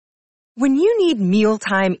When you need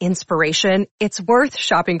mealtime inspiration, it's worth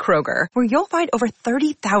shopping Kroger, where you'll find over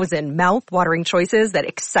 30,000 mouth-watering choices that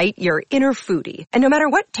excite your inner foodie. And no matter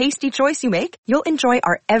what tasty choice you make, you'll enjoy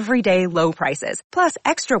our everyday low prices, plus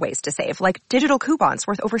extra ways to save, like digital coupons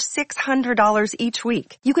worth over $600 each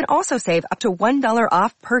week. You can also save up to $1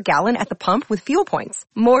 off per gallon at the pump with fuel points.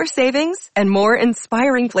 More savings and more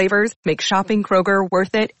inspiring flavors make shopping Kroger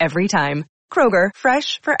worth it every time. Kroger,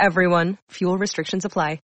 fresh for everyone. Fuel restrictions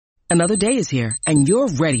apply. Another day is here, and you're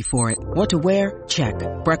ready for it. What to wear? Check.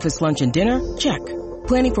 Breakfast, lunch, and dinner? Check.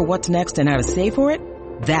 Planning for what's next and how to save for it?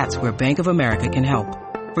 That's where Bank of America can help.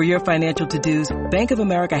 For your financial to-dos, Bank of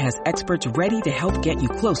America has experts ready to help get you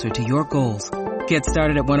closer to your goals. Get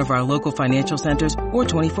started at one of our local financial centers or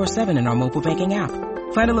 24/7 in our mobile banking app.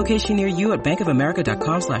 Find a location near you at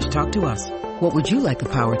bankofamerica.com/talktous. What would you like the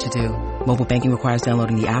power to do? Mobile banking requires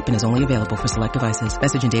downloading the app and is only available for select devices.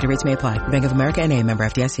 Message and data rates may apply. Bank of America N.A., member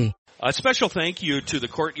FDIC. A special thank you to the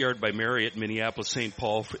Courtyard by Marriott, Minneapolis, St.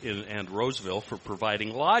 Paul, and Roseville for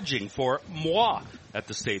providing lodging for moi at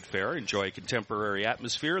the State Fair. Enjoy a contemporary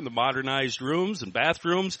atmosphere in the modernized rooms and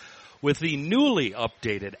bathrooms with the newly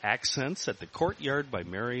updated accents at the Courtyard by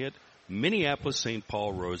Marriott, Minneapolis, St.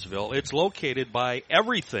 Paul, Roseville. It's located by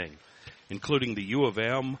everything, including the U of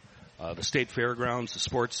M, the State Fairgrounds, the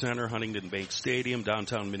Sports Center, Huntington Bank Stadium,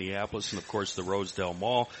 downtown Minneapolis, and, of course, the Rosedale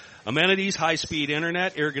Mall. Amenities, high-speed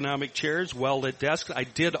internet, ergonomic chairs, well-lit desks. I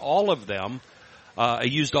did all of them. I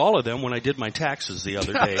used all of them when I did my taxes the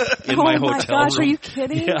other day in my hotel room. Oh, my gosh, are you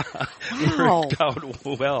kidding? Yeah. Wow. It worked out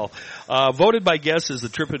well. Voted by guests as the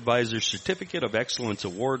TripAdvisor Certificate of Excellence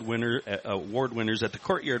award winners at the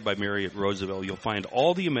Courtyard by Marriott Roosevelt. You'll find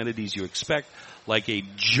all the amenities you expect, like a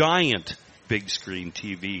giant big screen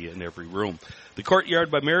TV in every room. The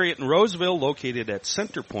Courtyard by Marriott in Roseville, located at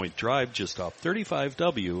Centerpoint Drive, just off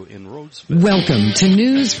 35W in Roseville. Welcome to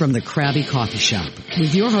News from the Krabby Coffee Shop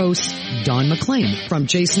with your host, Don McClain, from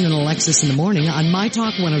Jason and Alexis in the morning on My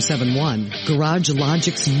Talk 1071, Garage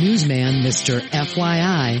Logic's newsman, Mr.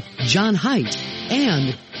 FYI, John Haidt,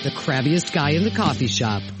 and the crabbiest guy in the coffee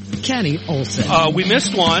shop, Kenny Olson. We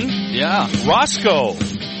missed one. Yeah. Roscoe.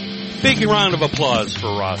 Big round of applause for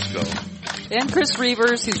Roscoe. And Chris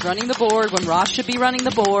Reavers, who's running the board when Ross should be running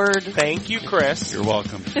the board. Thank you, Chris. You're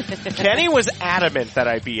welcome. Kenny was adamant that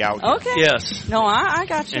I be out here. Okay. Yes. No, I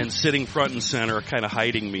got you. And sitting front and center, kind of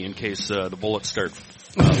hiding me in case the bullets start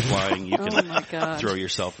flying. You can throw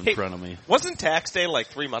yourself in front of me. Wasn't tax day like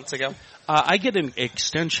 3 months ago? I get an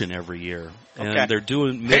extension every year, and Okay. they're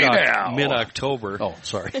doing mid-October. Oh,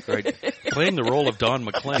 sorry. Right. Playing the role of Don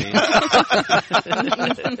McClain.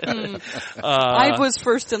 I was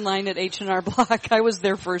first in line at H&R Block. I was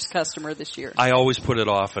their first customer this year. I always put it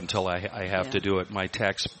off until I have to do it. My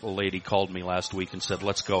tax lady called me last week and said,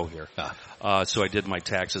 let's go here. So I did my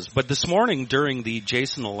taxes. But this morning during the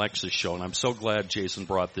Jason Alexis show, and I'm so glad Jason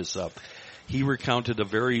brought this up, he recounted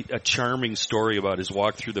a charming story about his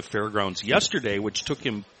walk through the fairgrounds yesterday, which took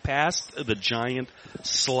him past the giant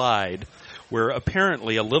slide where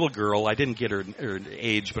apparently a little girl, I didn't get her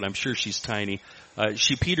age, but I'm sure she's tiny,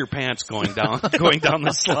 she peed her pants going down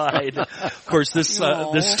the slide. Of course, this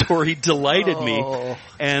story delighted me,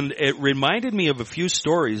 and it reminded me of a few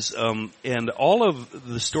stories, and all of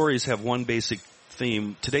the stories have one basic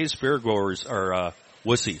theme. Today's fairgoers are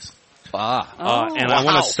wussies. And I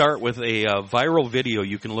want to start with a viral video.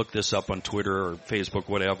 You can look this up on Twitter or Facebook,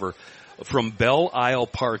 whatever, from Belle Isle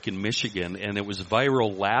Park in Michigan, and it was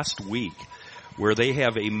viral last week, where they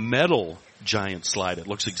have a metal giant slide. It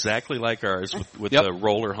looks exactly like ours with the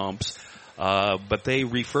roller humps, but they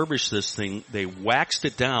refurbished this thing. They waxed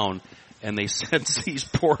it down, and they sent these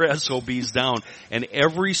poor SOBs down, and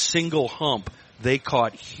every single hump, they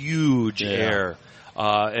caught huge air.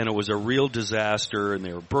 And it was a real disaster, and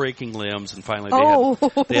they were breaking limbs, and finally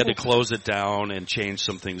they had to close it down and change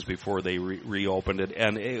some things before they reopened it.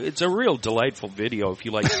 And it's a real delightful video if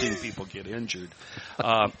you like seeing people get injured.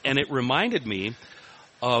 And it reminded me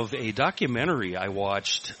of a documentary I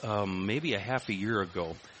watched maybe a half a year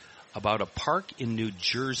ago about a park in New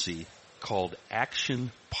Jersey called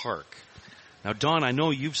Action Park. Now, Dawn, I know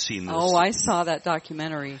you've seen this. Oh, I saw that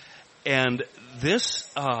documentary. And this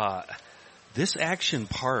Action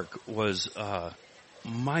Park was,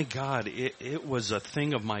 my God, it was a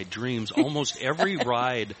thing of my dreams. Almost every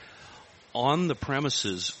ride on the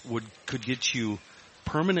premises could get you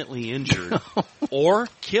permanently injured or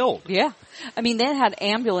killed. Yeah. I mean, they had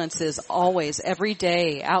ambulances always, every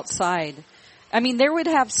day, outside. I mean, they would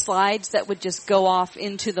have slides that would just go off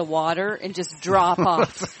into the water and just drop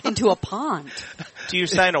off into a pond. Do you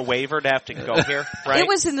sign a waiver to have to go here? Right. It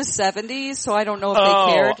was in the 70s, so I don't know if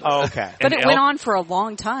they cared. Oh, okay. But it went on for a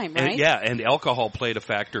long time, right? And alcohol played a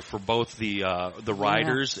factor for both the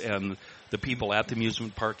riders and the people at the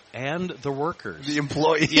amusement park and the workers. The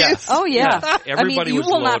employees. Yes. Oh, yeah. Everybody you was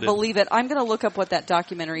will not loaded. believe it. I'm going to look up what that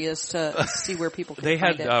documentary is to see where people can They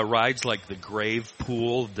find had it. rides like the Grave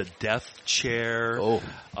Pool, the Death Chair.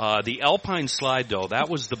 The Alpine Slide, though, that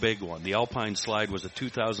was the big one. The Alpine Slide was a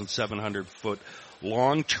 2,700-foot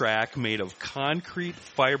long track made of concrete,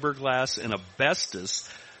 fiberglass, and asbestos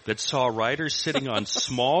that saw riders sitting on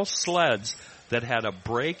small sleds that had a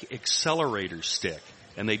brake accelerator stick.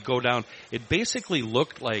 And they'd go down. It basically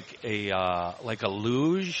looked like a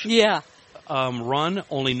luge run,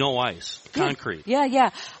 only no ice, concrete. Yeah.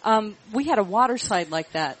 We had a water slide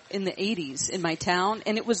like that in the 80s in my town,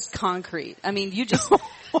 and it was concrete. I mean,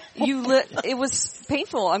 it was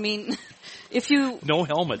painful. I mean, if you no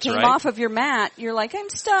helmets, came right? off of your mat, you're like, I'm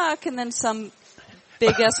stuck, and then some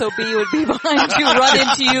big SOB would be behind you, run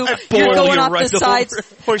into you, you're going off the sides.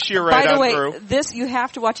 Push you right By the way, through. you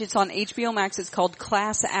have to watch. It's on HBO Max. It's called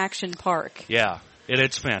Class Action Park. Yeah.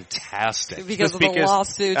 It's fantastic. Because of the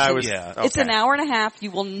lawsuits. It's okay. an hour and a half. You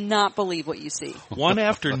will not believe what you see. One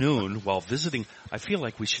afternoon while visiting, I feel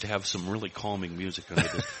like we should have some really calming music under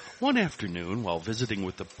this. One afternoon while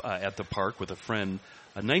visiting at the park with a friend,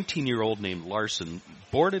 a 19-year-old named Larson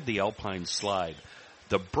boarded the Alpine Slide.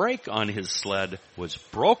 The brake on his sled was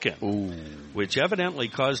broken, which evidently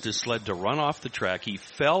caused his sled to run off the track. He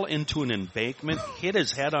fell into an embankment, hit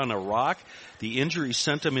his head on a rock. The injury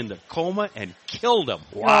sent him into coma and killed him.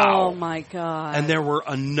 Wow. Oh, my God. And there were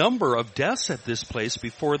a number of deaths at this place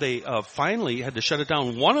before they finally had to shut it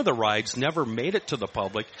down. One of the rides never made it to the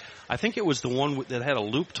public. I think it was the one that had a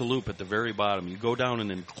loop-to-loop at the very bottom. You go down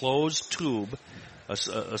an enclosed tube, a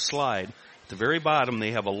slide. At the very bottom,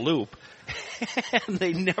 they have a loop. And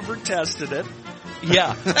they never tested it.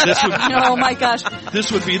 Yeah. Oh, my gosh.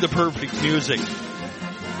 This would be the perfect music.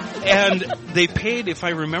 And they paid, if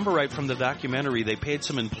I remember right from the documentary, they paid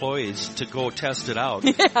some employees to go test it out.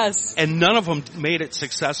 Yes. And none of them made it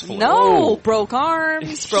successfully. No. Broke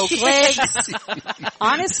arms, broke legs.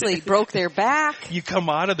 Honestly, broke their back. You come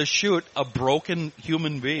out of the chute a broken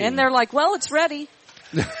human being. And they're like, well, it's ready.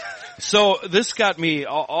 So this got me,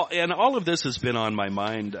 and all of this has been on my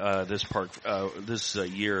mind this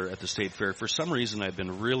year at the State Fair. For some reason, I've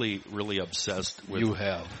been really, really obsessed with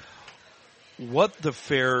what the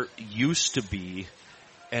fair used to be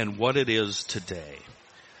and what it is today.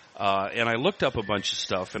 And I looked up a bunch of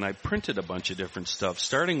stuff, and I printed a bunch of different stuff,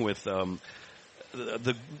 starting with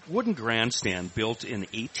the wooden grandstand built in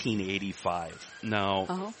 1885.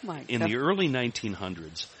 Now, in the early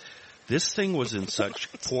 1900s, this thing was in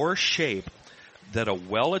such poor shape that a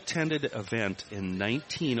well-attended event in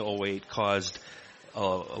 1908 caused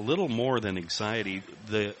a little more than anxiety.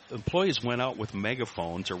 The employees went out with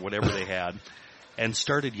megaphones or whatever they had and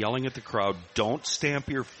started yelling at the crowd, don't stamp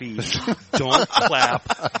your feet, don't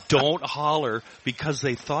clap, don't holler, because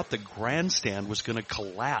they thought the grandstand was going to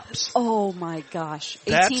collapse. Oh, my gosh.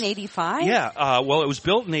 1885? Yeah. Well, it was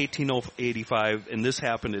built in 1885, and this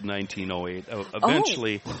happened in 1908.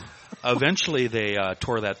 Eventually, they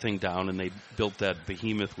tore that thing down, and they built that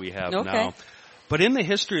behemoth we have now. But in the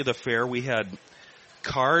history of the fair, we had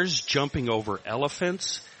cars jumping over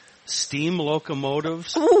elephants, steam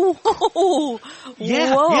locomotives. Whoa.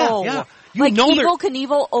 Yeah. Like Evel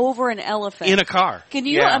Knievel over an elephant. In a car. Can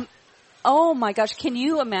you... oh, my gosh. Can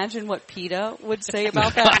you imagine what PETA would say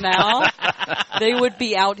about that now? They would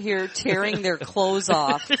be out here tearing their clothes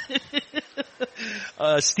off.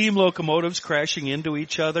 Steam locomotives crashing into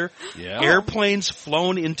each other. Yeah. Airplanes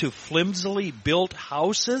flown into flimsily built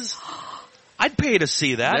houses. I'd pay to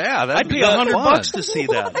see that. Yeah, I'd pay $100 to see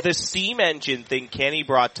that. The steam engine thing Kenny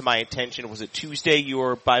brought to my attention, was it Tuesday you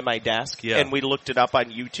were by my desk? Yeah. And we looked it up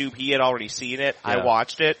on YouTube. He had already seen it. Yeah. I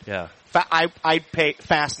watched it. Yeah. I'd pay,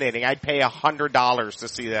 fascinating. I'd pay $100 to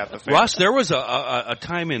see that. At the fair. Russ, there was a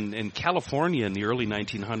time in California in the early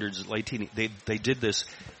 1900s, they did this,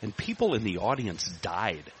 and people in the audience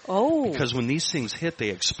died. Oh. Because when these things hit, they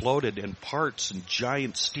exploded, and parts and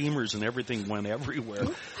giant steamers and everything went everywhere.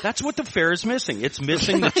 That's what the fair is missing. It's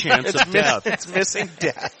missing the chance of death. It's missing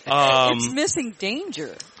death. It's missing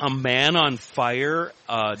danger. A man on fire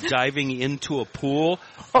diving into a pool.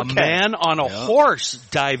 Okay. A man on a horse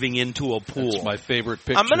diving into a pool. That's my favorite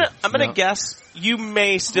picture. I'm gonna guess you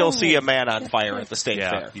may still see a man on fire at the state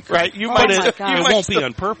fair, right? You might. It won't be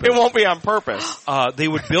on purpose. It won't be on purpose. They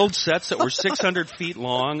would build sets that were 600 feet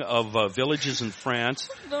long of villages in France,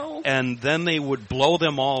 and then they would blow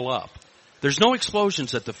them all up. There's no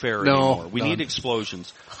explosions at the fair anymore. We need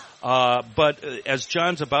explosions. But as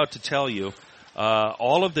John's about to tell you,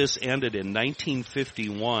 all of this ended in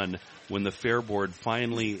 1951 when the Fair Board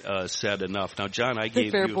finally said enough. Now, John, I gave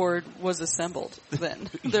you... The Fair Board was assembled then.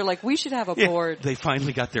 They're like, we should have a board. They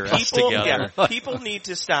finally got their ass together. Yeah, people need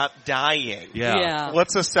to stop dying. Yeah.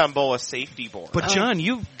 Let's assemble a safety board. But, John,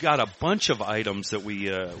 you've got a bunch of items that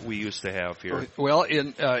we used to have here. Well,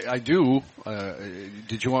 I do.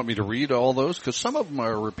 Did you want me to read all those? Because some of them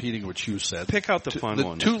are repeating what you said. Pick out the fun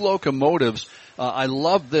ones. 2 locomotives. I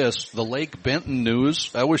love this. The Lake Benton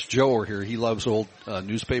News. I wish Joe were here. He loves old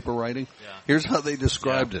newspaper writing. Yeah. Here's how they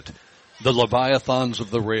described it. The Leviathans of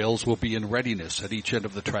the rails will be in readiness at each end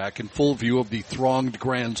of the track in full view of the thronged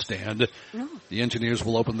grandstand. Oh. The engineers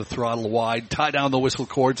will open the throttle wide, tie down the whistle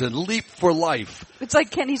cords, and leap for life. It's like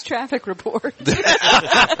Kenny's traffic report.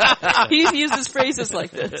 He uses phrases like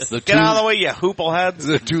this. Get out of the way, you hoopleheads.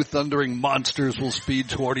 The 2 thundering monsters will speed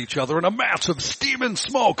toward each other in a mass of steam and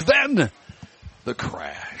smoke. Then, the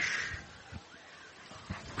crash.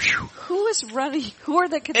 Who is running? Who are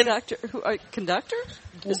the conductor? Conductors?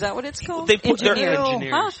 Is that what it's called? They put engineers.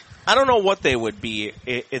 Huh? I don't know what they would be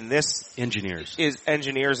in this. Engineers. Is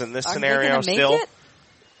engineers in this Are scenario they still? Make it?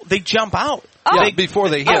 They jump out. Oh. Yeah, before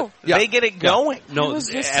they hit. Oh. Yeah. They get it going. No, as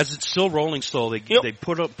it's still rolling slow, they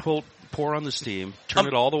pour on the steam, turn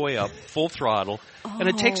it all the way up, full throttle, and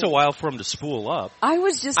it takes a while for them to spool up. I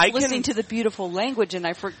was just listening to the beautiful language, and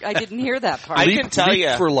I didn't hear that part. I can tell you.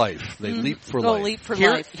 Leap for life. They leap for life. Leap for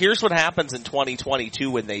life. Here's what happens in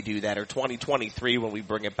 2022 when they do that, or 2023 when we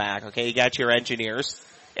bring it back. Okay, you got your engineers,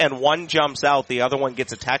 and one jumps out, the other one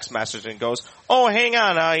gets a text message and goes, "Oh, hang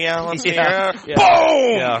on, let's see here." Boom!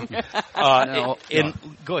 Yeah.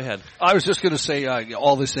 Go ahead. I was just going to say,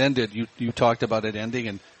 all this ended. You talked about it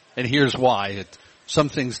ending, and here's why. Some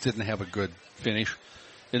things didn't have a good finish.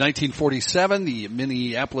 In 1947, the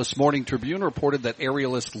Minneapolis Morning Tribune reported that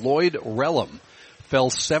aerialist Lloyd Relham fell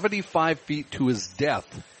 75 feet to his death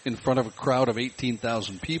in front of a crowd of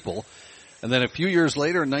 18,000 people. And then a few years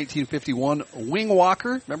later, in 1951, Wing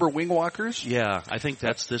Walker, remember Wing Walkers? Yeah, I think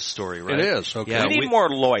that's this story, right? It is, okay. Yeah, we need more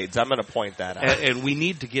Lloyds. I'm going to point that out. And we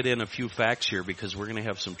need to get in a few facts here because we're going to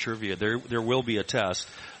have some trivia. There will be a test.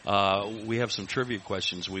 We have some trivia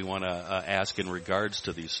questions we want to ask in regards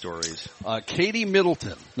to these stories. Katie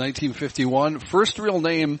Middleton, 1951.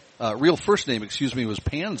 Real first name, was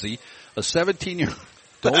Pansy, a 17-year-old.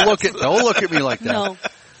 Don't look at me like that. No.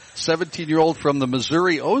 17-year-old from the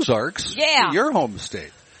Missouri Ozarks, your home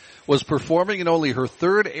state, was performing in only her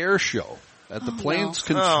 3rd air show at the Plains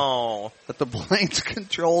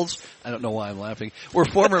Controls. I don't know why I'm laughing. Where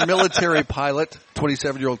former military pilot,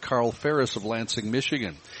 27-year-old Carl Ferris of Lansing,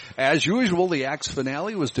 Michigan. As usual, the act's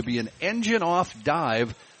finale was to be an engine-off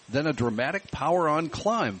dive, then a dramatic power-on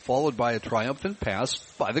climb, followed by a triumphant pass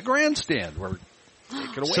by the grandstand, where they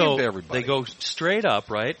could wave to everybody. They go straight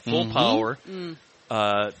up, right? Full power.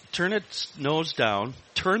 Turn its nose down,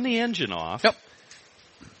 turn the engine off,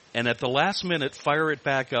 and at the last minute, fire it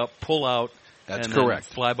back up, pull out, That's and correct.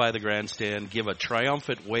 Then fly by the grandstand, give a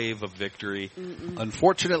triumphant wave of victory.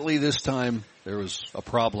 Unfortunately, this time, there was a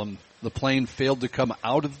problem. The plane failed to come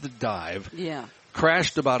out of the dive. Yeah.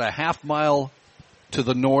 Crashed about a half mile to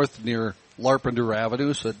the north near Larpenteur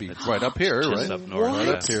Avenue, so that'd be right up here, Just right? up north, Right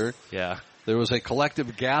up here. Yeah. There was a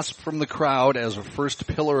collective gasp from the crowd as a first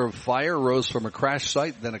pillar of fire rose from a crash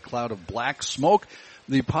site, then a cloud of black smoke.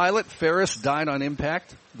 The pilot, Ferris, died on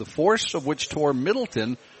impact, the force of which tore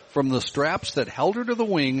Middleton from the straps that held her to the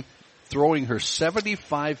wing, throwing her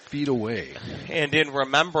 75 feet away. And in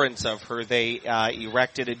remembrance of her, they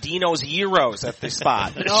erected a Dino's Gyros at the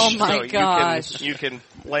spot. Oh, my gosh. You can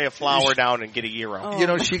lay a flower down and get a gyro. Oh. You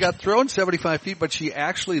know, she got thrown 75 feet, but she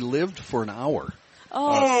actually lived for an hour.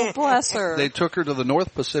 Oh, bless her. They took her to the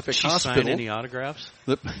North Pacific Did she Hospital. sign any autographs?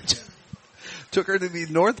 Took her to the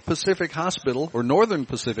North Pacific Hospital, or Northern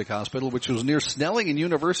Pacific Hospital, which was near Snelling and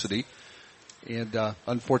University. And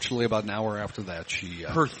unfortunately, about an hour after that, she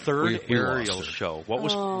her third we aerial lost her. show. What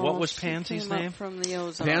was Pansy's name? From the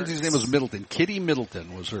Ozarks. Pansy's name was Middleton. Kitty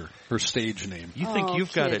Middleton was her stage name. You think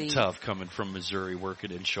you've got Kitty. it tough coming from Missouri,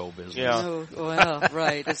 working in show business? Yeah. Oh, well,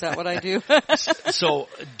 right. Is that what I do? So,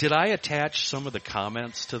 did I attach some of the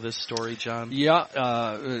comments to this story, John? Yeah,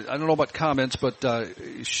 I don't know about comments, but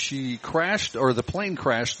she crashed, or the plane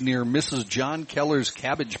crashed near Mrs. John Keller's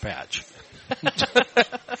Cabbage Patch.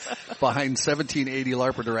 Behind 1780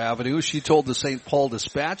 Larpenteur Avenue. She told the St. Paul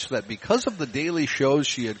Dispatch that because of the daily shows,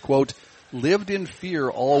 she had, quote, lived in fear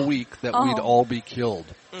all week that we'd all be killed.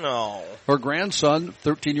 No. Her grandson,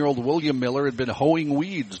 13-year-old William Miller, had been hoeing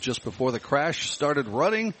weeds just before the crash started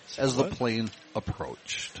running as the plane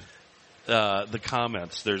approached. the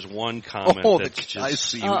comments. There's one comment that's just I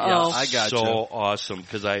see. Yeah, I got so you. awesome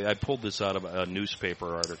because I pulled this out of a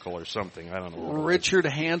newspaper article or something. I don't know. Richard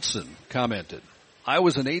Hansen commented, I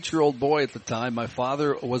was an 8-year-old boy at the time. My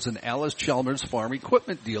father was an Alice Chalmers farm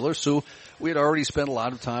equipment dealer, so we had already spent a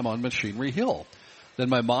lot of time on Machinery Hill. Then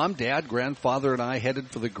my mom, dad, grandfather, and I headed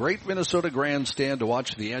for the Great Minnesota Grandstand to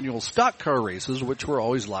watch the annual stock car races, which were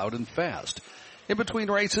always loud and fast. In between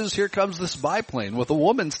races, here comes this biplane with a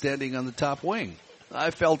woman standing on the top wing.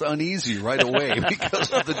 I felt uneasy right away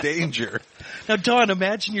because of the danger. Now, Dawn,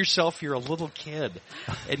 imagine yourself, you're a little kid,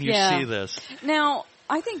 and you see this. Now,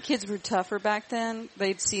 I think kids were tougher back then.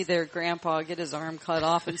 They'd see their grandpa get his arm cut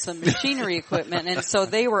off in some machinery equipment, and so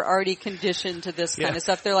they were already conditioned to this kind of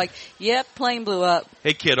stuff. They're like, yep, plane blew up.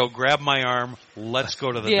 Hey, kiddo, grab my arm. Let's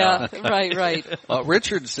go to the dock. Right.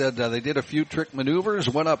 Richard said they did a few trick maneuvers,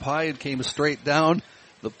 went up high and came straight down.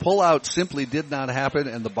 The pullout simply did not happen,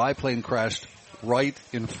 and the biplane crashed right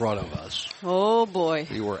in front of us. Oh, boy.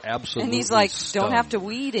 We were absolutely And he's like, stunned. don't have to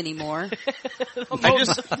weed anymore.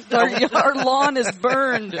 Our lawn is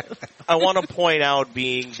burned. I want to point out,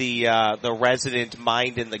 being the resident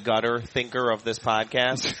mind in the gutter thinker of this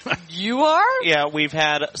podcast. You are? Yeah, we've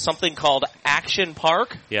had something called Action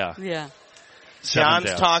Park. Yeah.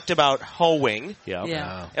 John's talked about hoeing.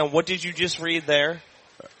 Yeah. And what did you just read there?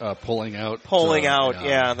 Pulling out.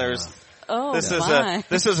 There's... Oh, this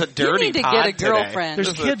is a dirty. You need to pod get a today. girlfriend.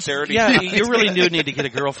 There's kids. You really do need to get a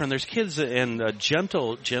girlfriend. There's kids and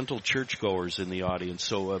gentle churchgoers in the audience.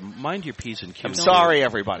 So mind your P's and Q's. I'm sorry,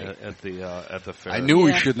 everybody. At the fair. I knew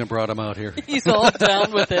we shouldn't have brought him out here. He's all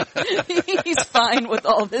down with it. He's fine with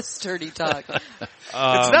all this dirty talk. It's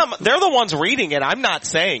not. They're the ones reading it. I'm not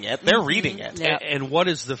saying it. They're reading it. Yeah. And what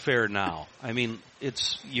is the fair now? I mean,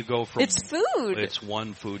 you go from it's food. It's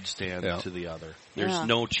one food stand to the other. There's Yeah.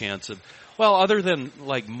 no chance of. Well, other than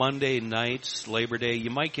like Monday nights, Labor Day, you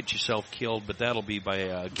might get yourself killed, but that'll be by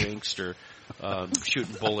a gangster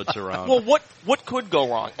shooting bullets around. Well, what could go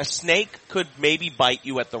wrong? A snake could maybe bite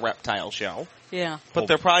you at the reptile show. Yeah. But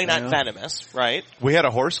they're probably not venomous, right? We had a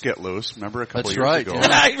horse get loose, remember, a couple That's years right. ago.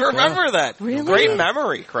 I remember that. Really? Great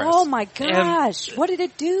memory, Chris. Oh my gosh. What did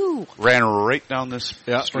it do? Ran right down this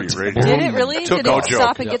street. Right Did here. it really? Took Did no it joke.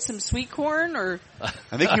 stop and get some sweet corn or?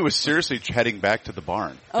 I think he was seriously heading back to the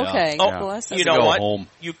barn. Okay. Oh, Well, that's you know Go what? home.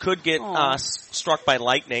 You could get struck by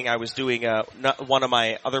lightning. I was doing one of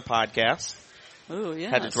my other podcasts. Ooh, yeah.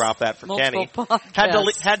 Had to drop that for Multiple Kenny.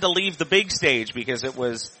 podcasts. Had to leave the big stage because there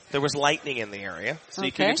was lightning in the area. So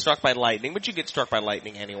you could Okay. get struck by lightning, but you get struck by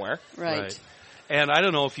lightning anywhere. Right. And I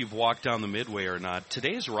don't know if you've walked down the Midway or not.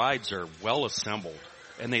 Today's rides are well assembled,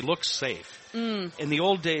 and they look safe. In the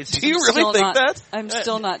old days, Do you really think that? I'm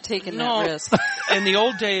still not taking No. that risk. in the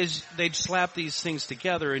old days, they'd slap these things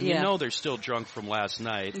together, and you Yeah. know they're still drunk from last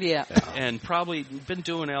night. Yeah. And probably been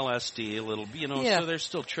doing LSD a little, Yeah. so they're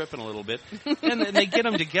still tripping a little bit. And they get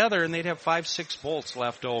them together, and they'd have 5-6 bolts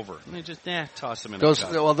left over. And they just, toss them in Those, a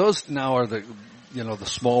cup. well, those now are the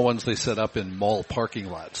small ones they set up in mall parking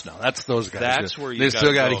lots now. That's those guys. That's where you They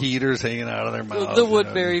still gotta got go. heaters hanging out of their mouths. The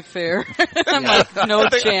Woodbury Fair. I'm like, no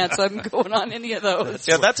chance I'm going on any of those.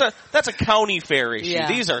 Yeah, that's a county fair issue. Yeah.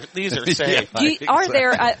 These are safe. Are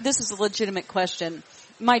there, this is a legitimate question.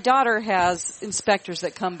 My daughter has inspectors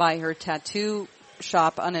that come by her tattoo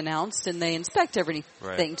shop unannounced, and they inspect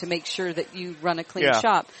everything to make sure that you run a clean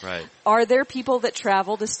shop. Right. Are there people that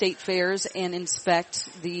travel to state fairs and inspect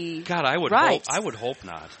the God, I would rides? hope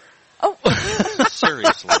not. Oh,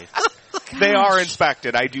 Seriously. They are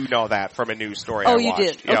inspected. I do know that from a news story. Oh, I you watched.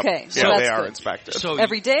 did? Yep. Okay, so yeah, that's they are good. inspected. So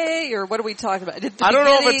every day, or what are we talking about? I don't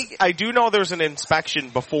know if I do know there's an inspection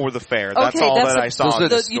before the fair. That's okay, all that's that I saw in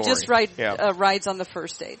the you story. just ride Yeah. rides on the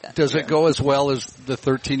first day. Then. Does it go as well as the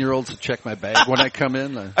 13-year-olds to check my bag when I come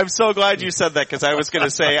in? I'm so glad you said that because I was going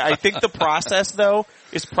to say I think the process though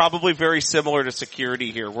is probably very similar to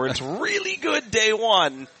security here, where it's really good day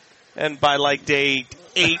one, and by like day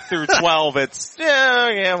 8 through 12, it's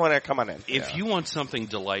when I come on in. If you want something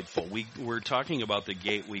delightful, we're talking about the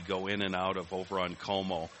gate we go in and out of over on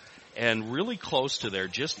Como. And really close to there,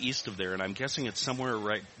 just east of there, and I'm guessing it's somewhere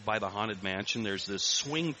right by the Haunted Mansion, there's this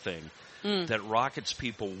swing thing that rockets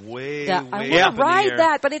people way I up want in to the ride air.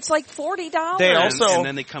 that, but it's like $40. They also- and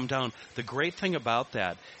then they come down. The great thing about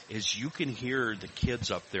that is you can hear the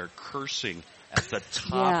kids up there cursing at the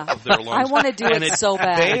top Yeah. of their lungs. I want to do And it so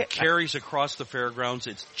bad. It carries across the fairgrounds.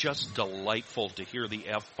 It's just delightful to hear the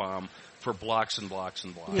F-bomb for blocks and blocks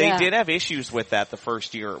and blocks. Yeah. They did have issues with that the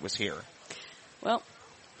first year it was here. Well,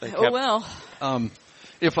 They oh kept- well.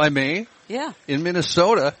 If I may, Yeah. in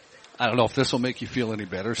Minnesota, I don't know if this will make you feel any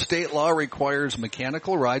better, state law requires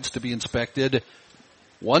mechanical rides to be inspected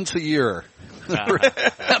once a year.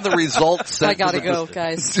 Have the results sent I gotta to go,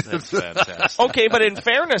 guys. That's fantastic. Okay, but in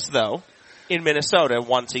fairness, though, in Minnesota,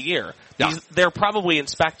 once a year, they're probably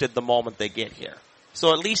inspected the moment they get here.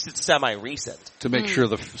 So at least it's semi-recent. To make sure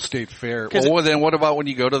the state fair. Well, then what about when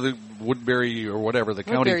you go to the Woodbury or whatever, the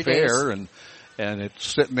county fair, and it's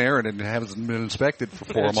sitting there and it hasn't been inspected for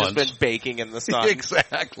 4 months. It's just been baking in the sun.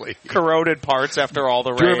 Exactly. Corroded parts after all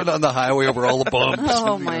the rain. Driven on the highway over all the bumps.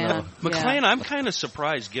 Oh, man. McLean, I'm kind of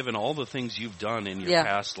surprised, given all the things you've done in your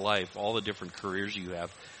past life, all the different careers you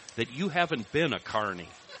have, that you haven't been a carny.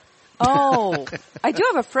 Oh, I do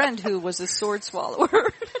have a friend who was a sword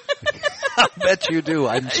swallower. I bet you do.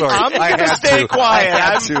 I'm sorry. I'm going to stay quiet.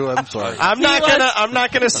 I'm sorry. I'm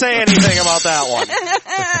not going to say anything about that one.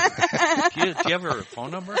 Do you have her phone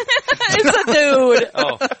number? It's a dude.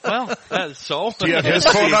 Oh, well, so? Do you have his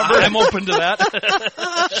phone number? I'm open to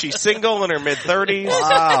that. She's single in her mid-30s.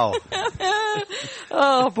 Wow.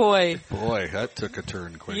 Oh, boy. Boy, that took a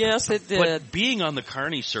turn quick. Yes, it did. But being on the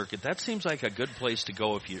carny circuit, that seems like a good place to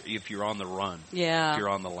go if you're on the run. Yeah. If you're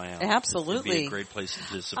on the lam. Absolutely. It'd be a great place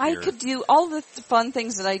to disappear. I could do all the fun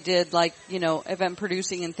things that I did, like, event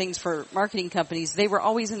producing and things for marketing companies. They were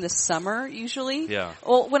always in the summer, usually. Yeah.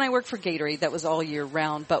 Well, when I worked for Gatorade, that was all year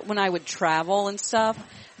round. But when I would travel and stuff,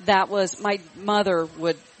 that was, my mother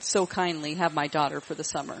would so kindly have my daughter for the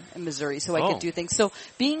summer in Missouri so I could do things. So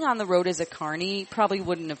being on the road as a carny probably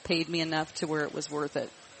wouldn't have paid me enough to where it was worth it.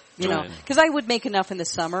 Because I would make enough in the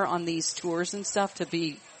summer on these tours and stuff to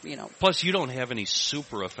be, Plus, you don't have any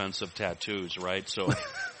super offensive tattoos, right? So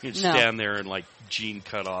you stand there in like jean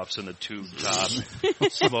cutoffs and a tube top,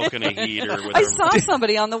 smoking a heater. With I saw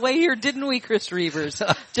somebody on the way here, didn't we, Chris Reavers?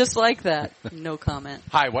 Just like that. No comment.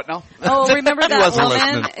 Hi, what now? Oh, remember that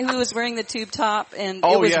woman listening. who was wearing the tube top and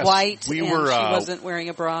it was white she wasn't wearing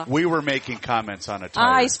a bra? We were making comments on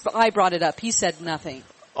attire. I brought it up. He said nothing.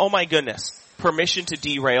 Oh, my goodness. Permission to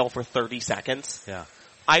derail for 30 seconds. Yeah.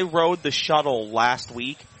 I rode the shuttle last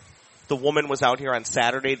week. The woman was out here on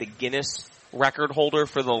Saturday, the Guinness record holder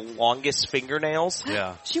for the longest fingernails.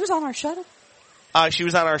 Yeah. She was on our shuttle? She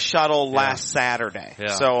was on our shuttle last Saturday.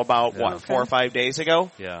 Yeah. So about, 4 or 5 days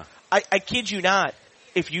ago? Yeah. I kid you not.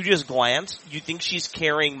 If you just glance, you think she's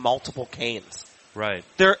carrying multiple canes. Right.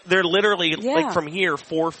 They're literally, like from here,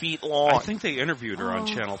 4 feet long. I think they interviewed her on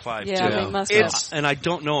Channel 5, yeah, too. they must have. And I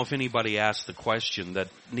don't know if anybody asked the question that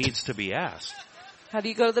needs to be asked. How do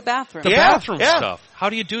you go to the bathroom? The bathroom stuff. How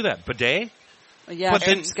do you do that? Bidet? Yeah, but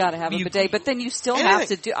it's got to have a bidet. But then you still have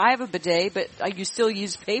to do. I have a bidet, but you still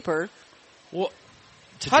use paper. Well,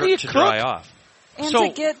 how do you to cook? dry off? And to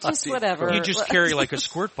get just whatever. You just carry like a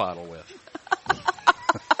squirt bottle with.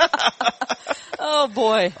 Oh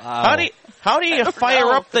boy! Wow. How do you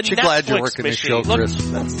fire up the Netflix glad you're working machine? this show, Chris.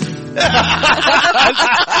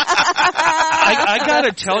 I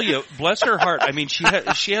gotta tell you, bless her heart. I mean, she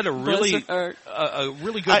had a really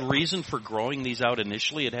good reason for growing these out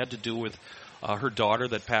initially. It had to do with her daughter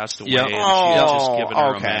that passed away. Yep. And she had just given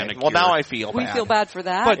her a manicure. Well, now I feel we bad. feel bad for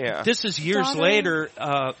that. But this is years later.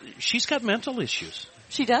 She's got mental issues.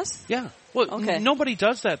 She does? Yeah. Well, nobody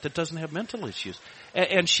does that doesn't have mental issues.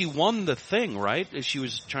 And she won the thing, right? She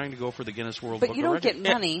was trying to go for the Guinness World Book of Records. But you don't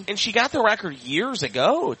get money. And she got the record years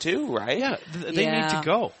ago, too, right? Yeah. They need to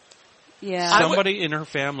go. Yeah. Somebody in her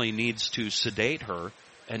family needs to sedate her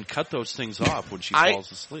and cut those things off when she falls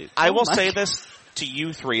asleep. I will say this to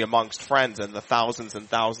you three amongst friends and the thousands and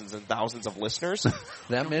thousands and thousands of listeners.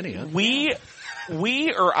 That many, huh?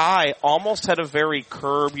 We or I almost had a very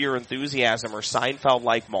Curb Your Enthusiasm or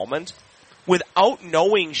Seinfeld-like moment. Without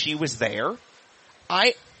knowing she was there,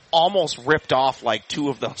 I almost ripped off like 2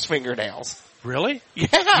 of those fingernails. Really?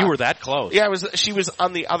 Yeah. You were that close. Yeah, she was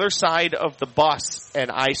on the other side of the bus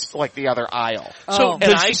and like the other aisle. So and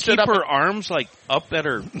does I she stood keep up her arms like up at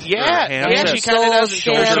her hands? Yeah, she kind of does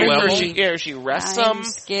shoulder level. She rests them.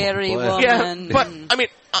 Scary woman. Yeah, but I mean,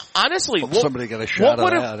 honestly, somebody got a shot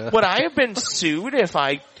would of that. Would I have been sued if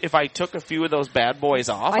I took a few of those bad boys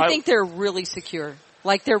off? I think they're really secure.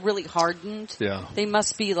 Like they're really hardened. Yeah. They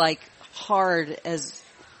must be like hard as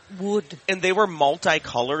wood. And they were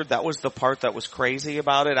multicolored. That was the part that was crazy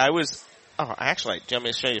about it. Actually, do you want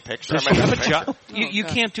me to show you a picture? Does she have a job? You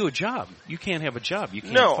can't do a job. You can't have a job. You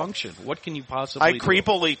can't function. What can you possibly do? I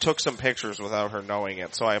creepily took some pictures without her knowing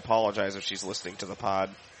it, so I apologize if she's listening to the pod.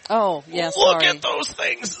 Oh, yes. Look at those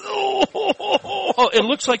things. Oh, it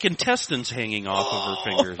looks like intestines hanging off of her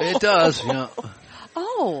fingers. It does, yeah.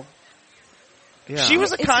 Oh. Yeah. She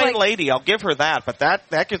was a kind lady. I'll give her that, but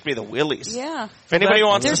that gives me the willies. Yeah. If anybody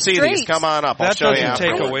wants to see these, come on up. I'll show you. That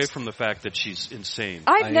doesn't take away from the fact that she's insane.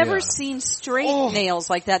 I've never seen straight nails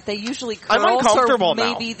like that. They usually curl. I'm uncomfortable so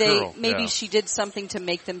maybe now. maybe she did something to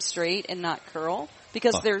make them straight and not curl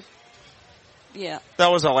because they're. Yeah.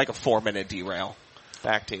 That was like a 4-minute derail.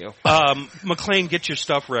 Back to you. McLean, get your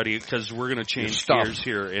stuff ready because we're going to change gears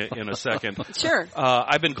here in a second. Sure.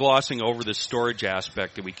 I've been glossing over the storage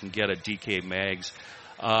aspect that we can get at DK Mags.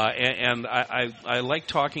 And I like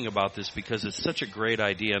talking about this because it's such a great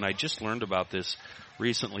idea, and I just learned about this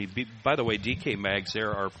recently. By the way, DK Mags,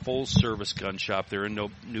 they're our full-service gun shop. They're in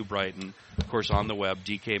New Brighton, of course, on the web,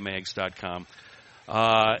 dkmags.com.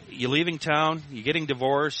 You're leaving town, you're getting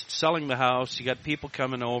divorced, selling the house, you got people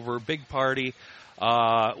coming over, big party.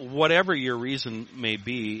 Whatever your reason may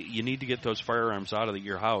be, you need to get those firearms out of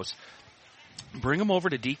your house. Bring them over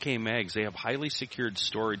to DK Mags. They have highly secured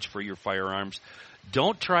storage for your firearms.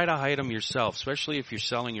 Don't try to hide them yourself, especially if you're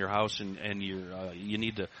selling your house and you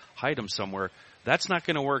need to hide them somewhere. That's not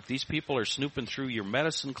going to work. These people are snooping through your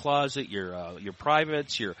medicine closet, your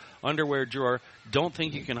privates, your underwear drawer. Don't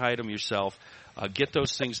think you can hide them yourself. Get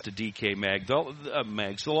those things to DK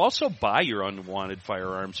Mags. They'll also buy your unwanted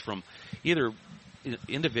firearms from either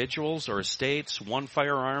individuals or estates, 1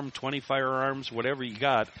 firearm, 20 firearms, whatever you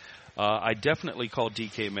got. I definitely call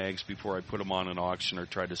DK Mags before I put them on an auction or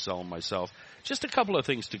try to sell them myself. Just a couple of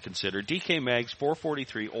things to consider. DK Mags,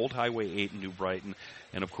 443 Old Highway 8 in New Brighton,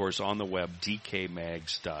 and of course on the web,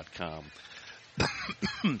 dkmags.com.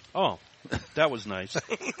 Oh, that was nice.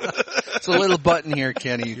 It's a little button here,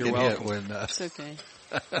 Kenny. You can hit when. It's okay.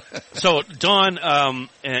 So, Dawn,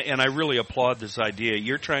 and I really applaud this idea.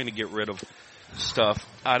 You're trying to get rid of stuff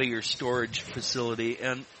out of your storage facility,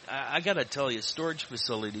 and I got to tell you, storage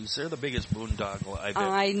facilities, they're the biggest boondoggle I've ever.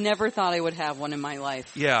 I never thought I would have one in my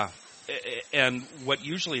life. Yeah. And what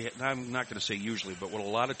usually, I'm not going to say usually, but what a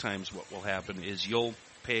lot of times what will happen is you'll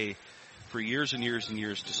pay for years and years and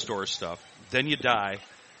years to store stuff. Then you die.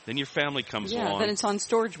 Then your family comes along. Yeah, then it's on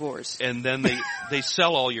Storage Wars. And then they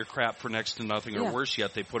sell all your crap for next to nothing, or worse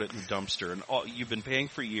yet, they put it in the dumpster. And you've been paying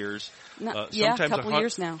for years. Sometimes a couple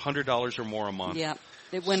years now. $100 or more a month. Yeah.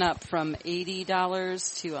 It went up from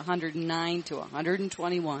 $80 to $109 to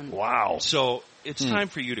 $121. Wow. So it's time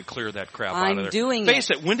for you to clear that crap out of there. I'm doing it. Face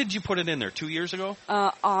it, when did you put it in there? 2 years ago?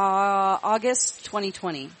 August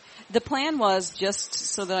 2020. The plan was, just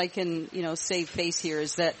so that I can, save face here,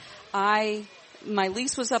 is that my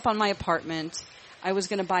lease was up on my apartment. I was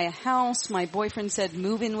going to buy a house. My boyfriend said,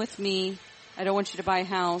 move in with me. I don't want you to buy a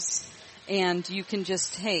house. And you can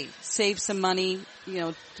just, save some money,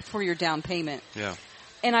 for your down payment. Yeah.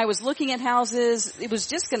 And I was looking at houses. It was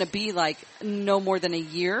just going to be like no more than a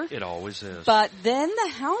year. It always is. But then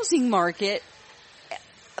the housing market,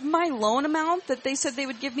 my loan amount that they said they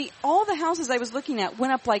would give me, all the houses I was looking at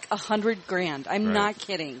went up like $100,000. I'm not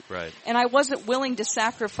kidding. Right. And I wasn't willing to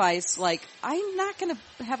sacrifice, I'm not going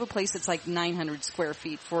to have a place that's like 900 square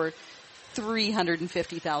feet for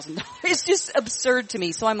 $350,000. It's just absurd to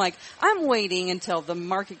me. So I'm like, I'm waiting until the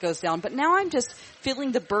market goes down. But now I'm just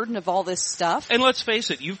feeling the burden of all this stuff. And let's face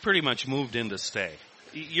it, you've pretty much moved in to stay.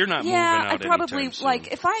 You're not moving out I probably,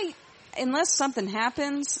 anytime soon. unless something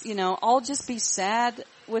happens, I'll just be sad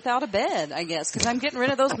without a bed, I guess, because I'm getting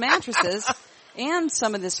rid of those mattresses and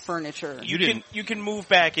some of this furniture. You can move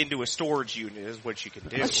back into a storage unit is what you can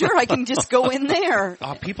do. Sure, I can just go in there.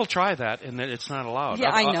 People try that, and it's not allowed.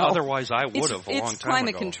 Yeah, I know. Otherwise, I would have a long time ago. It's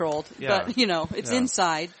climate controlled, but, it's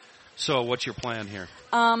inside. So what's your plan here?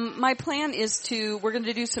 My plan is we're going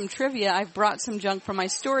to do some trivia. I've brought some junk from my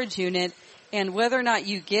storage unit. And whether or not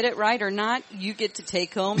you get it right or not, you get to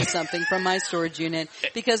take home something from my storage unit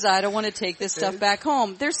because I don't want to take this stuff back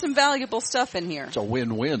home. There's some valuable stuff in here. It's a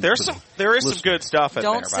win-win. There is some good stuff in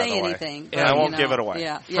there, Don't say anything. And I won't give it away.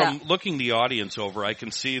 Yeah. From looking the audience over, I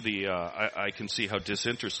can see I can see how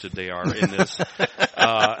disinterested they are in this.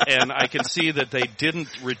 And I can see that they didn't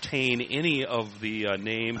retain any of the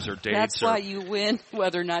names or dates. That's why you win,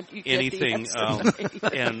 whether or not you get anything. The answer.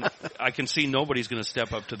 And I can see nobody's going to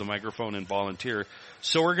step up to the microphone and volunteer.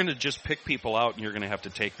 So we're going to just pick people out, and you're going to have to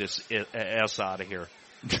take this ass out of here.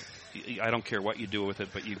 I don't care what you do with it,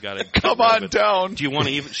 but you've got to come on down. Do you want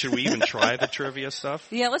to should we even try the trivia stuff?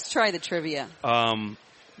 Yeah, let's try the trivia.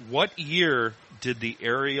 What year did the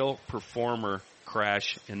aerial performer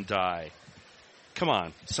crash and die? Come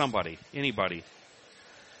on, somebody, anybody.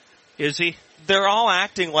 Izzy? They're all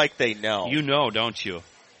acting like they know. You know, don't you?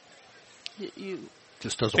 You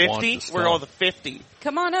just doesn't 50? want to We're all the 50.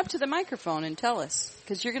 Come on up to the microphone and tell us,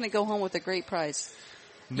 because you're going to go home with a great prize.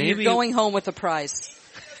 Maybe you're going home with a prize,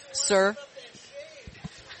 sir.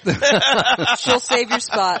 She'll save your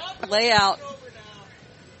spot. Lay out.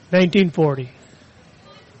 1940.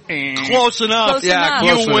 Close enough. Close enough.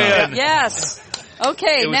 You win. Yes.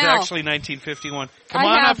 Okay, It was now. actually 1951. Come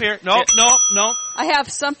on up here. No. I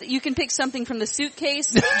have something. You can pick something from the suitcase,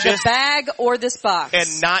 the bag, or this box.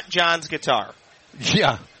 And not John's guitar.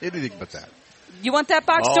 Yeah, anything but that. You want that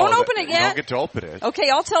box? Don't open it You yet. don't get to open it. Okay,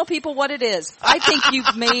 I'll tell people what it is. I think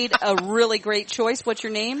you've made a really great choice. What's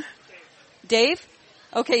your name? Dave?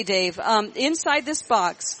 Okay, Dave. Inside this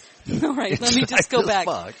box. All right, let me just go back.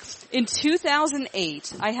 Box. In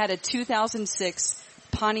 2008, I had a 2006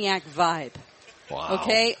 Pontiac Vibe. Wow.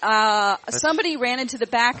 Okay, somebody ran into the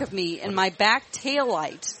back of me and my back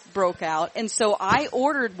taillight broke out, and so I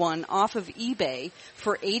ordered one off of eBay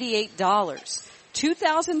for $88.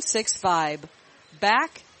 2006 Vibe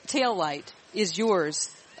back taillight is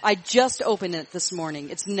yours. I just opened it this morning.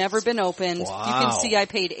 It's never been opened. Wow. You can see I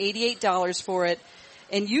paid $88 for it,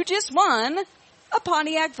 and you just won a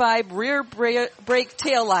Pontiac Vibe rear brake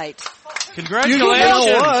taillight.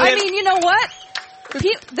 Congratulations. I mean, you know what?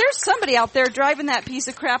 There's somebody out there driving that piece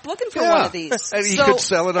of crap looking for one of these. And he could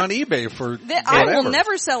sell it on eBay for I will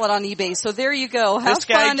never sell it on eBay, so there you go. Have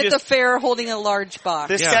fun at the fair holding a large box.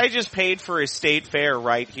 This guy just paid for his state fair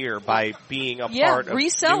right here by being a part of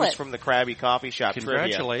resell News it from the Krabby Coffee Shop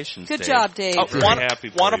Congratulations, Good Dave. job, Dave.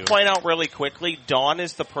 Want to point out really quickly, Dawn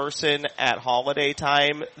is the person at holiday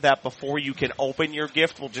time that before you can open your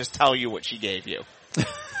gift will just tell you what she gave you.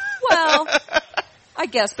 Well, I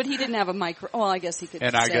guess, but he didn't have a micro. Well, I guess he could.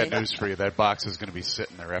 And I got news for you. That box is going to be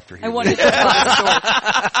sitting there after he. I wanted to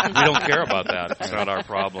store. We don't care about that. It's not our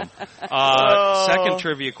problem. Second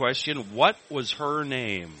trivia question: what was her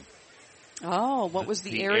name? Oh, what was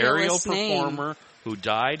the aerial name? performer who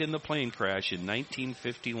died in the plane crash in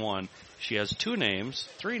 1951? She has three names.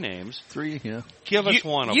 Yeah. Give us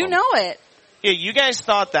one of them. You know it. Yeah, you guys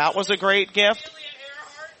thought that was a great gift?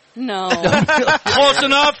 No. Close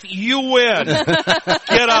enough. You win.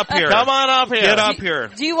 Get up here. Come on up here. Get up here.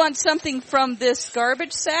 Do you want something from this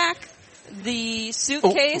garbage sack, the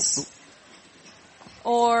suitcase,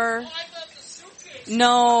 or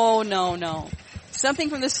no? Something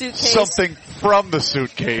from the suitcase. Something from the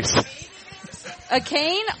suitcase. A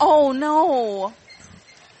cane? Oh no.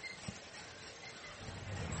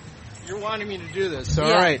 You're wanting me to do this, all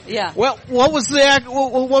Yeah, right? yeah. Well, what was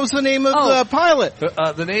the name of the pilot?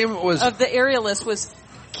 The name was Of the aerialist was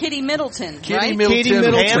Kitty Middleton, Kitty right? Middleton. Kitty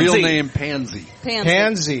Middleton. Real name Pansy.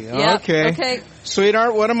 Pansy. Yeah, Okay.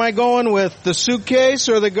 Sweetheart, what am I going with? The suitcase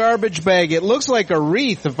or the garbage bag? It looks like a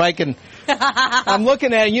wreath. If I can, I'm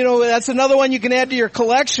looking at it. You know, that's another one you can add to your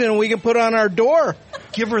collection, and we can put on our door.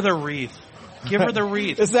 Give her the wreath. Give her the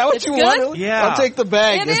wreath. Is that what It's you good? want? Yeah. I'll take the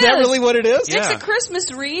bag. It Is that is. really what it is? Yeah. It's a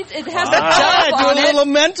Christmas wreath. It has a I dove do on a it. little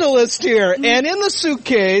mentalist here. And in the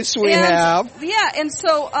suitcase we have and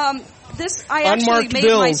so this I actually Unmarked made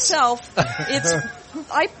bills. myself.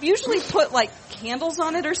 I usually put like candles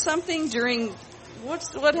on it or something during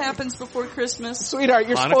what happens before Christmas. Sweetheart,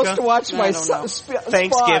 you're Hanukkah? supposed to watch my I don't know.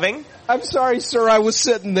 Thanksgiving? I'm sorry, sir. I was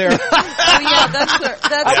sitting there. Oh yeah, that's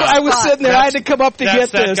I was spot. sitting there. I had to come up to That's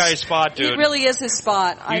get that this. guy's spot, dude. It really is his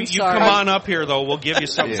spot. I'm you sorry. come on up here, though. We'll give you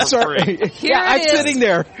something for Sorry. free. Here Yeah, I'm it is. sitting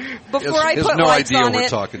there. Before I Has put no lights idea on we're it,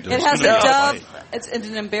 talking to it us. has a Yeah. dove. It's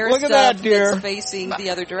an embarrassed Look at that, dove dear. that's facing the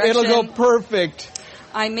other direction. It'll go perfect.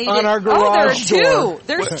 I made on it. our garage there are door. two.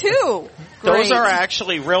 There's two. Those Great. are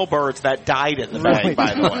actually real birds that died in the bag,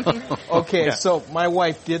 by the way. Okay, so my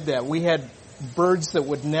wife did that. We had birds that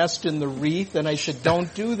would nest in the wreath, and I said,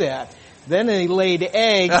 don't do that. Then they laid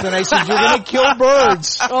eggs, and I said, you're going to kill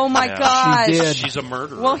birds. Oh my Yeah. gosh. She did. She's a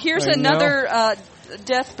murderer. Well, here's I know. another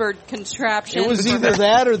death bird contraption. It was either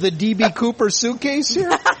that or the D.B. Cooper suitcase here.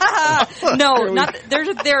 No, not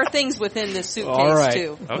there are things within this suitcase All right.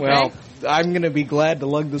 too. Okay. Well, I'm going to be glad to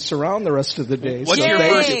lug this around the rest of the day. What's so your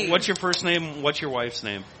thank first? you. What's your first name? What's your wife's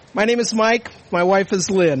name? My name is Mike. My wife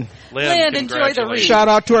is Lynn. Lynn, enjoy the congratulations. wreath. Shout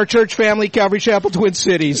out to our church family, Calvary Chapel, Twin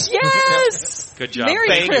Cities. Yes. Good job. Merry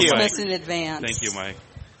Thank you, Christmas Mike. in advance. Thank you, Mike.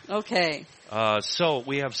 Okay. So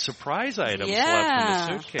we have surprise items Yeah. left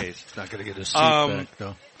in the suitcase. Not going to get a seat back,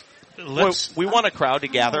 though. We want a crowd to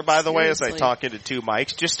gather, by the way, as I seriously. talk into two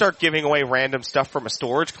mics. Just start giving away random stuff from a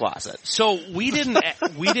storage closet. So we didn't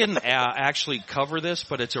actually cover this,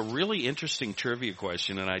 but it's a really interesting trivia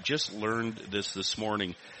question, and I just learned this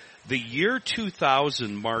morning. The year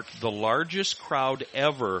 2000 marked the largest crowd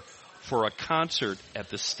ever for a concert at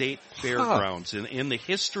the state fairgrounds. In the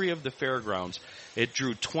history of the fairgrounds, it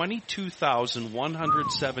drew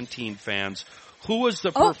 22,117 fans. Who was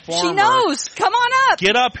the performer? She knows. Come on up.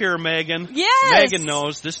 Get up here, Megan. Yes. Megan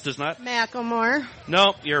knows. This does not. Macklemore.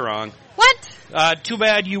 No, you're wrong. What? Too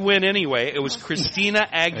bad you win anyway. It was Christina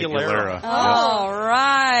Aguilera. All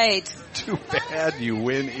right. Too bad you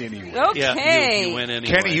win anyway. Okay. Yeah, you win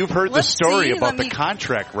anyway. Kenny, you've heard the story about the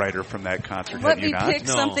contract writer from that concert, have you not? Let me pick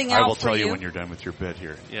something out for you. I will tell you when you're done with your bit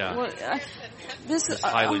here. Yeah. Well, this is a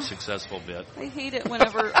highly successful bit. I hate it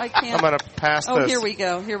whenever I can't. I'm going to pass this. Oh, here we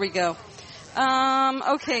go.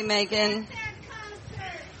 Okay, Megan.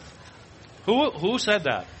 Who said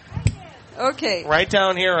that? Okay. Right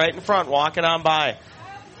down here, right in front, walking on by.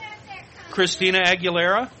 Christina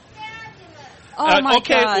Aguilera? Oh, my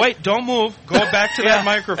okay, God. wait, don't move. Go back to that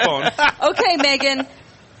microphone. Okay, Megan.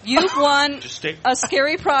 You've won a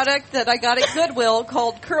scary product that I got at Goodwill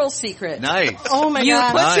called Curl Secret. Nice. Oh, my God.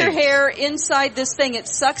 You put your hair inside this thing. It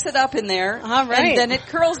sucks it up in there. All right. And then it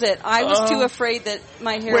curls it. I was too afraid that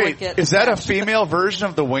my hair would get... is that a female version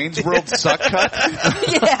of the Wayne's World suck cut?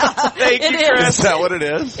 Yeah. Thank you, Chris. Is that what it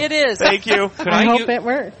is? It is. Thank you. I hope it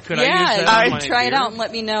works. Could I use that on my try it beard? out and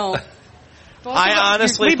let me know. I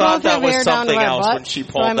honestly thought that was something else when she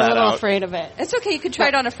pulled that out. I'm a little afraid of it. It's okay. You can try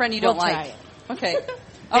it on a friend you don't like. Try it. Okay.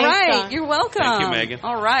 All right. You're welcome. Thank you, Megan.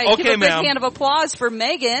 All right. Okay, give a big ma'am. hand of applause for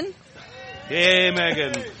Megan. Hey,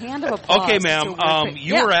 Megan. Hand of applause. Okay, ma'am.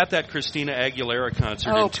 You Yeah. were at that Christina Aguilera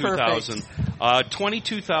concert in 2000.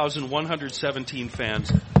 22,117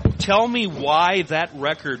 fans. Tell me why that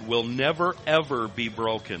record will never, ever be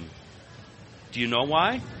broken. Do you know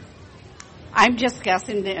why? I'm just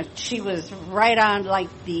guessing that she was right on like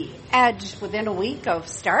the edge within a week of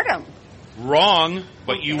stardom. Wrong,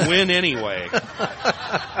 but you win anyway.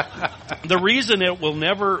 The reason it will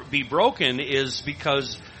never be broken is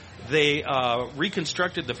because they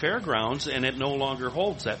reconstructed the fairgrounds and it no longer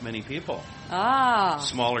holds that many people. Ah.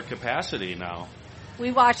 Smaller capacity now.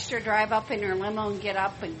 We watched her drive up in her limo and get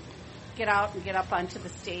out and get up onto the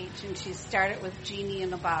stage, and she started with Genie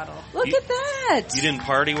in a Bottle. Look at that. You didn't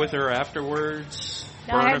party with her afterwards?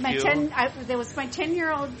 No, I had my that was my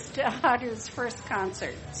 10-year-old daughter's first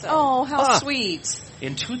concert. So. Oh, how sweet.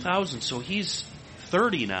 In 2000, so he's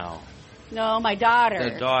 30 now. No, my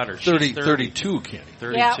daughter. The daughter. 32, Kenny.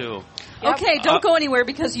 32. Yep. Okay, don't go anywhere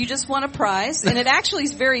because you just won a prize, and it actually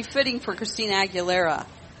is very fitting for Christina Aguilera.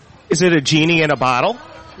 Is it a genie in a bottle?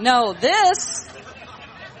 No, this...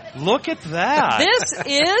 Look at that. This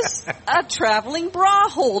is a traveling bra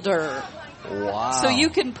holder. Wow. So you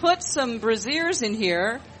can put some brassieres in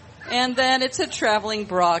here, and then it's a traveling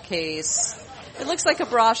bra case. It looks like a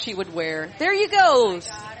bra she would wear. There you go.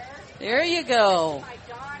 There you go.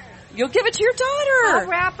 You'll give it to your daughter. I'll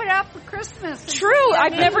wrap it up for Christmas. True.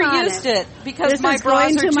 I've never used it because my bras are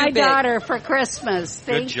too big. This is going to my daughter for Christmas.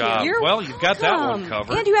 Good job. Well, you've got that one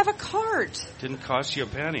covered. And you have a cart. Didn't cost you a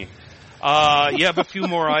penny. You have a few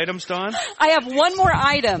more items, Don? I have one more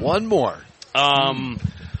item. One more.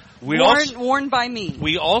 Worn by me.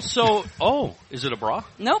 We also, is it a bra?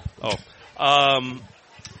 Nope.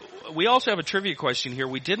 We also have a trivia question here.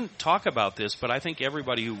 We didn't talk about this, but I think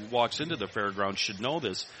everybody who walks into the fairgrounds should know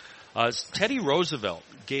this. Teddy Roosevelt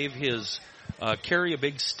gave his carry a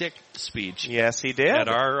big stick speech. Yes, he did. At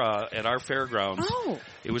our fairgrounds. Oh.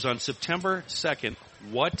 It was on September 2nd.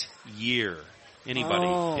 What year? Anybody?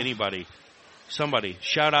 Oh. Anybody? Somebody.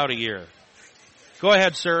 Shout out a year. Go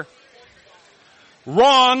ahead, sir.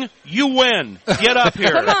 Wrong. You win. Get up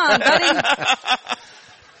here. Come on, buddy.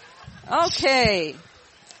 Okay.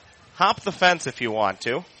 Hop the fence if you want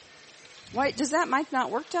to. Wait, does that mic not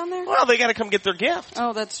work down there? Well, they got to come get their gift.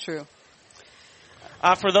 Oh, that's true.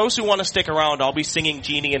 For those who want to stick around, I'll be singing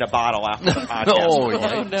Genie in a Bottle after the podcast.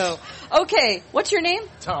 Oh, no. Okay, what's your name?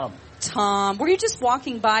 Tom. Were you just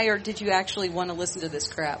walking by, or did you actually want to listen to this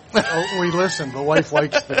crap? We listen. The wife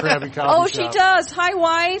likes the Krabby Coffee Oh, Shop. she does. Hi,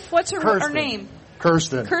 wife. What's her name?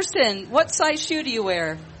 Kirsten. Kirsten. What size shoe do you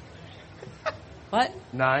wear? What?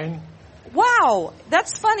 9. Wow,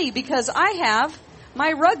 that's funny because I have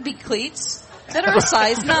my rugby cleats that are a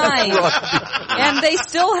size 9. And they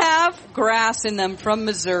still have grass in them from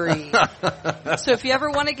Missouri. So if you ever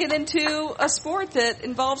want to get into a sport that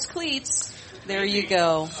involves cleats, there you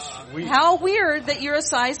go. How weird that you're a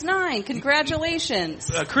size 9. Congratulations.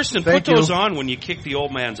 Kristen, put those on when you kick the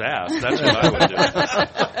old man's ass. That's what I would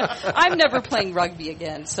do. I'm never playing rugby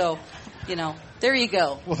again, so, there you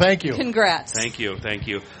go. Well, thank you. Congrats. Thank you.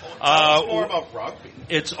 Tell us more about rugby.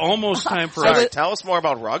 It's almost time for Tell us more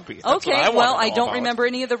about rugby. That's okay, I don't remember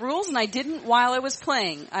any of the rules, and I didn't while I was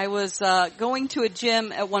playing. I was going to a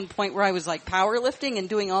gym at one point where I was like powerlifting and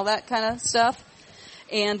doing all that kind of stuff,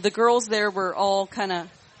 and the girls there were all kind of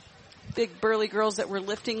big burly girls that were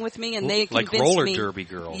lifting with me, and they convinced me. Like roller derby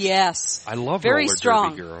girls. Yes. I love very roller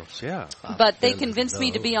strong. derby girls, yeah. But they convinced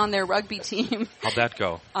me to be on their rugby team. How'd that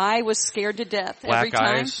go? I was scared to death black every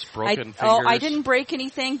time. Eyes, broken fingers? Oh, I didn't break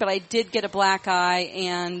anything, but I did get a black eye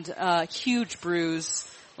and a huge bruise,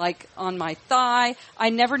 like on my thigh. I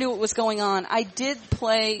never knew what was going on. I did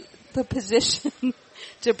play the position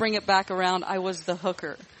to bring it back around. I was the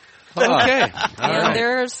hooker. Okay. And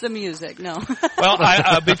there's the music. No.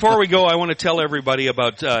 Well, before we go, I want to tell everybody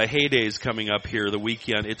about Heydays coming up here the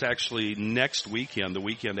weekend. It's actually next weekend, the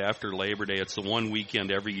weekend after Labor Day. It's the one weekend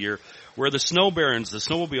every year where the Snow Barons, the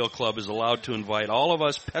Snowmobile Club, is allowed to invite all of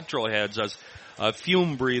us petrol heads, us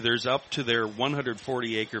fume breathers, up to their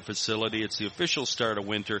 140-acre facility. It's the official start of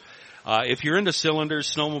winter. If you're into cylinders,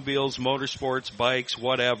 snowmobiles, motorsports, bikes,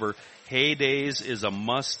 whatever, Heydays is a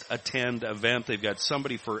must-attend event. They've got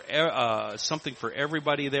something for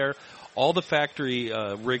everybody there. All the factory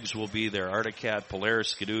rigs will be there. Arctic Cat, Polaris,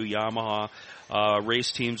 Skidoo, Yamaha.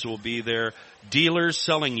 Race teams will be there. Dealers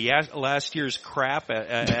selling last year's crap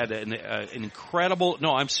at an incredible,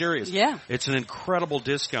 no, I'm serious. Yeah. It's an incredible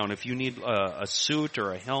discount. If you need a suit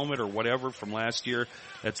or a helmet or whatever from last year,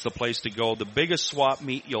 that's the place to go. The biggest swap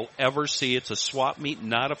meet you'll ever see. It's a swap meet,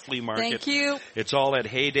 not a flea market. Thank you. It's all at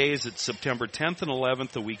Heydays. It's September 10th and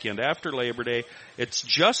 11th, the weekend after Labor Day. It's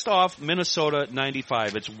just off Minnesota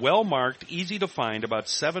 95. It's well marked, easy to find, about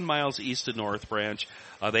 7 miles east of North Branch.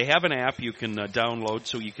 They have an app you can download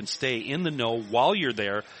so you can stay in the know while you're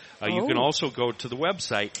there. You can also go to the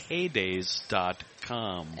website,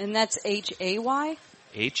 heydays.com. And that's H-A-Y?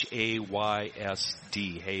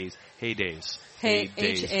 H-A-Y-S-D, Heydays.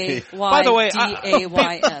 H-A-Y-D-A-Y-S. By the way,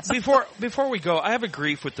 before we go, I have a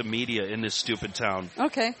grief with the media in this stupid town.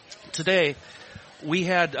 Okay. Today, we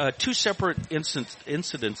had two separate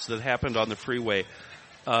incidents that happened on the freeway.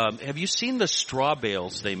 Have you seen the straw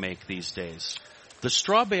bales they make these days? The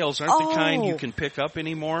straw bales aren't the kind you can pick up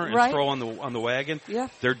anymore and throw on the wagon. Yeah.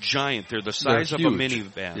 They're giant. They're the size of a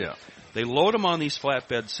minivan. Yeah. They load them on these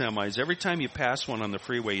flatbed semis. Every time you pass one on the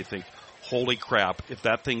freeway, you think, holy crap, if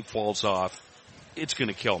that thing falls off, it's going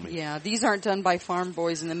to kill me. Yeah, these aren't done by farm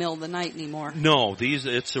boys in the middle of the night anymore. No,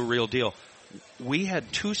 it's a real deal. We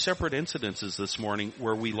had two separate incidences this morning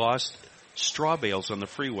where we lost straw bales on the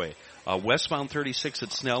freeway. Westbound 36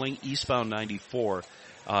 at Snelling, eastbound 94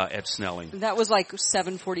 at Snelling. That was like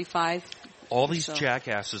 7:45. All these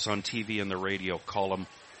jackasses on TV and the radio call them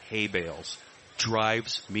hay bales.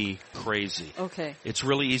 Drives me crazy. Okay. It's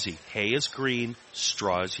really easy. Hay is green,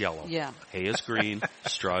 straw is yellow. Yeah. Hay is green,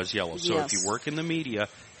 straw is yellow. So Yes. if you work in the media,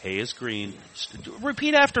 hay is green.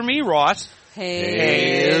 Repeat after me, Ross.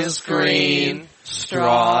 Hay is green,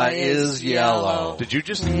 straw is yellow. Did you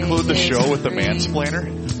just conclude the show with the mansplainer?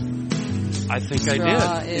 I think Straw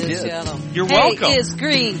I did. is yellow. You're hay welcome. Hay is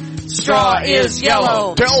green, straw is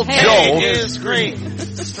yellow. Tell Hay Joe. is green,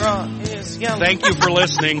 straw is yellow. Thank you for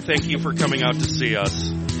listening. Thank you for coming out to see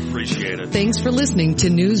us. Appreciate it. Thanks for listening to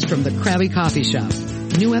News from the Krabby Coffee Shop.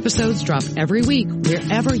 New episodes drop every week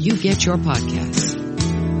wherever you get your podcasts.